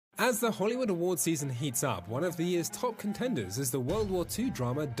As the Hollywood Awards season heats up, one of the year's top contenders is the World War II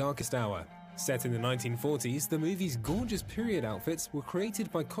drama Darkest Hour. Set in the 1940s, the movie's gorgeous period outfits were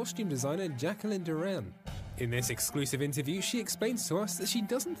created by costume designer Jacqueline Durran. In this exclusive interview, she explains to us that she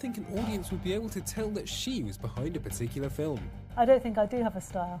doesn't think an audience would be able to tell that she was behind a particular film. I don't think I do have a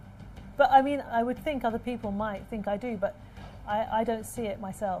style. But I mean, I would think other people might think I do, but I don't see it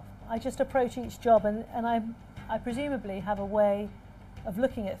myself. I just approach each job and I presumably have a way of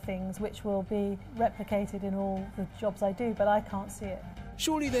looking at things which will be replicated in all the jobs I do, but I can't see it.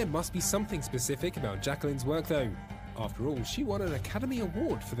 Surely there must be something specific about Jacqueline's work though. After all, she won an Academy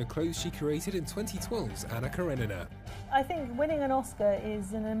Award for the clothes she created in 2012's Anna Karenina. I think winning an Oscar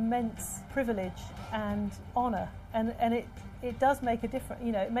is an immense privilege and honour, and it does make a difference.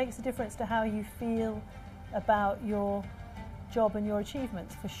 You know, it makes a difference to how you feel about your job and your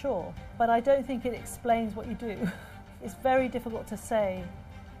achievements, for sure. But I don't think it explains what you do. It's very difficult to say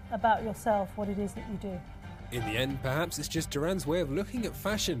about yourself what it is that you do. In the end, perhaps it's just Durran's way of looking at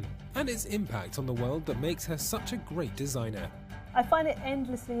fashion and its impact on the world that makes her such a great designer. I find it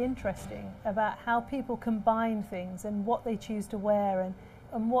endlessly interesting about how people combine things and what they choose to wear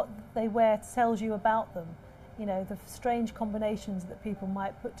and what they wear tells you about them. You know, the strange combinations that people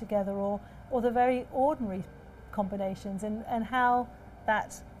might put together or the very ordinary combinations and how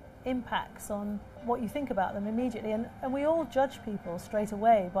that impacts on what you think about them immediately. And we all judge people straight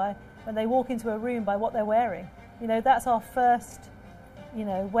away by when they walk into a room by what they're wearing. You know, that's our first,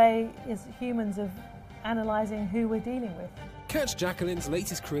 way as humans of analysing who we're dealing with. Catch Jacqueline's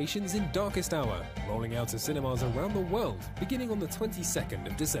latest creations in Darkest Hour, rolling out to cinemas around the world beginning on the 22nd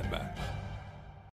of December.